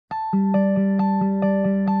Day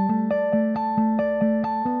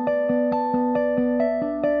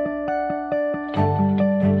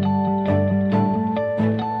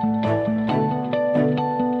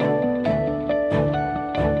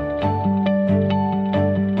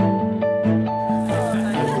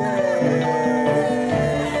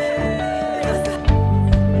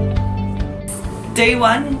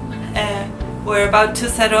one, we're about to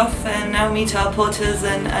set off and now meet our porters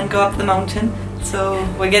and go up the mountain. So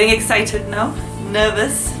we're getting excited now,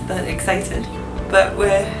 nervous but excited. But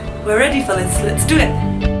we're ready for this. Let's do it.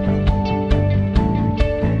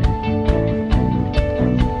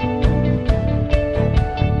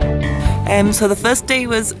 So the first day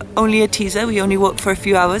was only a teaser. We only walked for a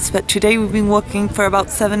few hours, but today we've been walking for about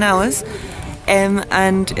 7 hours.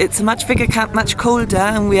 And it's a much bigger camp, much colder,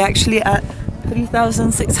 and we're actually at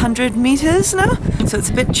 3,600 meters now, so it's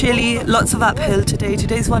a bit chilly, lots of uphill today.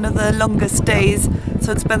 Today's one of the longest days,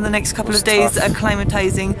 so it's been the next couple of days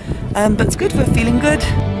acclimatizing, but it's good, we're feeling good.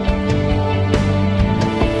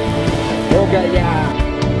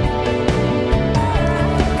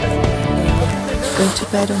 Going to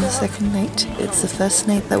bed on the second night. It's the first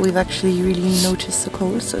night that we've actually really noticed the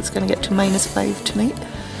cold, so it's going to get to -5 tonight.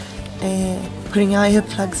 Putting our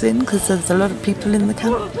earplugs in because there's a lot of people in the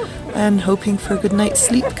camp, and hoping for a good night's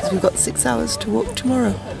sleep because we've got 6 hours to walk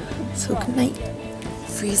tomorrow. So good night.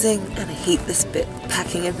 Freezing, and I hate this bit,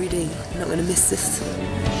 packing every day. I'm not going to miss this.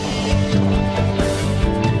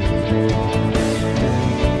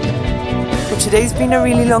 So today's been a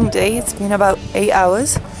really long day. It's been about 8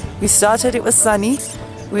 hours. We started, it was sunny.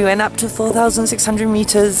 We went up to 4,600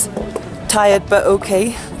 meters, tired but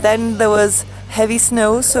okay. Then there was heavy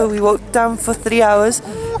snow, so we walked down for 3 hours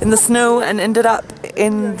in the snow and ended up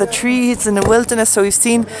in the trees in the wilderness, so we've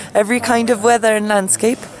seen every kind of weather and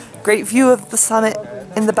landscape. Great view of the summit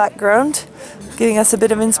in the background, giving us a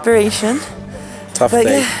bit of inspiration. Tough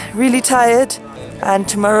day. Yeah, really tired, and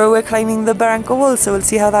tomorrow we're climbing the Barranco Wall, so we'll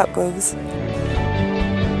see how that goes.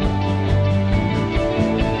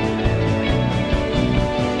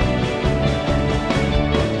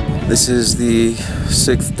 This is the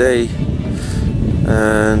 6th day,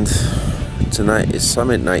 and tonight is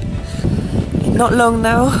summit night. Not long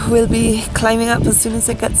now, we'll be climbing up. As soon as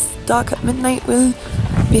it gets dark at midnight, we'll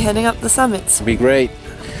be heading up the summits. It'll be great.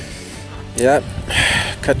 Yep,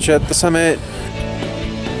 catch you at the summit.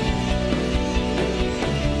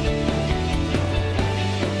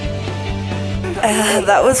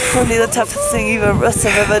 That was probably the toughest thing either of us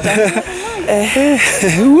have ever done.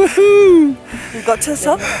 Woohoo! We got to the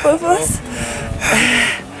top, both of us.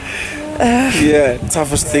 Yeah,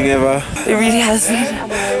 toughest thing ever. It really has been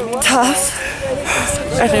tough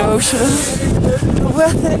and emotional.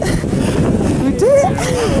 Worth it. We did it.